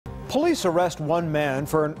Police arrest one man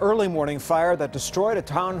for an early morning fire that destroyed a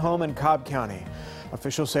townhome in Cobb County.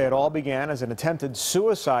 Officials say it all began as an attempted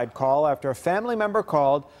suicide call after a family member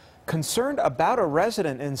called concerned about a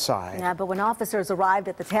resident inside. Yeah, but when officers arrived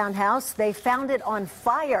at the townhouse, they found it on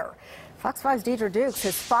fire. Fox 5's Deidre Dukes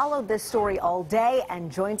has followed this story all day and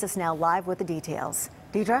joins us now live with the details.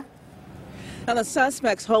 Deidre? Now, the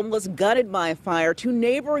suspect's home was gutted by a fire. Two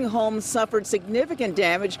neighboring homes suffered significant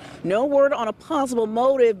damage. No word on a possible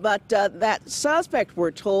motive, but that suspect,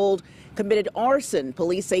 we're told, committed arson.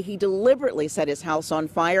 Police say he deliberately set his house on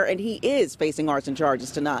fire, and he is facing arson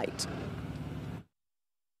charges tonight.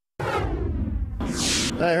 I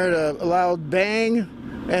heard a loud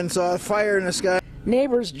bang and saw a fire in the sky.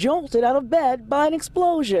 Neighbors jolted out of bed by an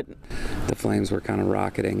explosion. The flames were kind of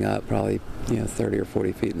rocketing up, probably 30 or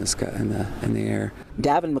 40 feet in the sky, in the air.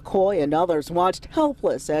 Davin McCoy and others watched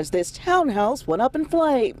helpless as this townhouse went up in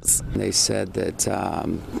flames. They said that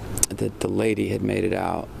that the lady had made it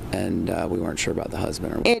out, and we weren't sure about the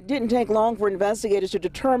husband. It didn't take long for investigators to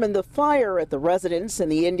determine the fire at the residence in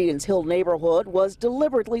the Indians Hill neighborhood was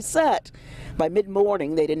deliberately set. By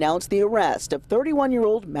mid-morning, they'd announced the arrest of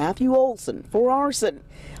 31-year-old Matthew Olson for arson.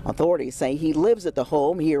 Authorities say he lives at the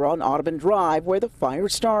home here on Audobon Drive where the fire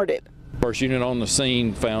started. First unit on the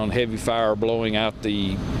scene found heavy fire blowing out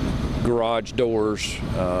the garage doors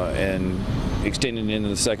and extending into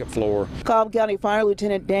the second floor. Cobb County Fire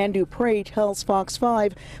Lieutenant Dan Dupree tells Fox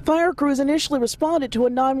 5 fire crews initially responded to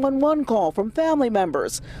a 911 call from family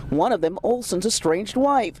members. One of them, Olson's estranged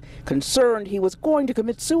wife, concerned he was going to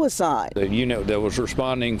commit suicide. The unit that was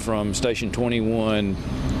responding from Station 21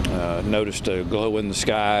 noticed a glow in the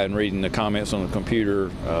sky, and reading the comments on the computer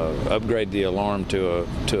upgraded the alarm to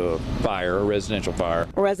a fire, a residential fire.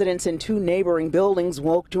 Residents in two neighboring buildings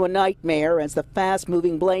woke to a nightmare as the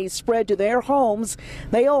fast-moving blaze spread to their homes.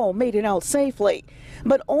 They all made it out safely.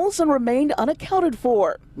 But Olson remained unaccounted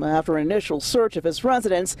for. After an initial search of his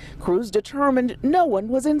residence, crews determined no one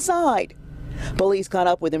was inside. Police caught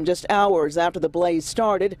up with him just hours after the blaze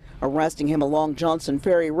started, arresting him along Johnson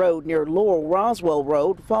Ferry Road near Laurel Roswell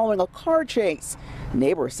Road following a car chase.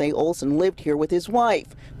 Neighbors say Olson lived here with his wife,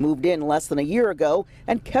 moved in less than a year ago,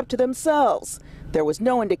 and kept to themselves. There was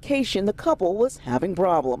no indication the couple was having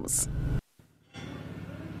problems.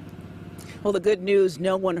 Well, the good news,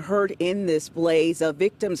 no one hurt in this blaze.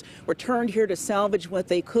 Victims returned here to salvage what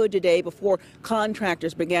they could today before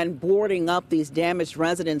contractors began boarding up these damaged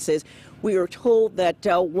residences. We are told that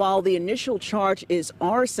while the initial charge is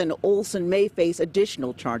arson, Olson may face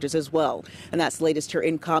additional charges as well. And that's the latest here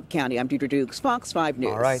in Cobb County. I'm Deidre Dukes, Fox 5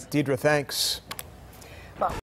 News. All right, Deidre, thanks.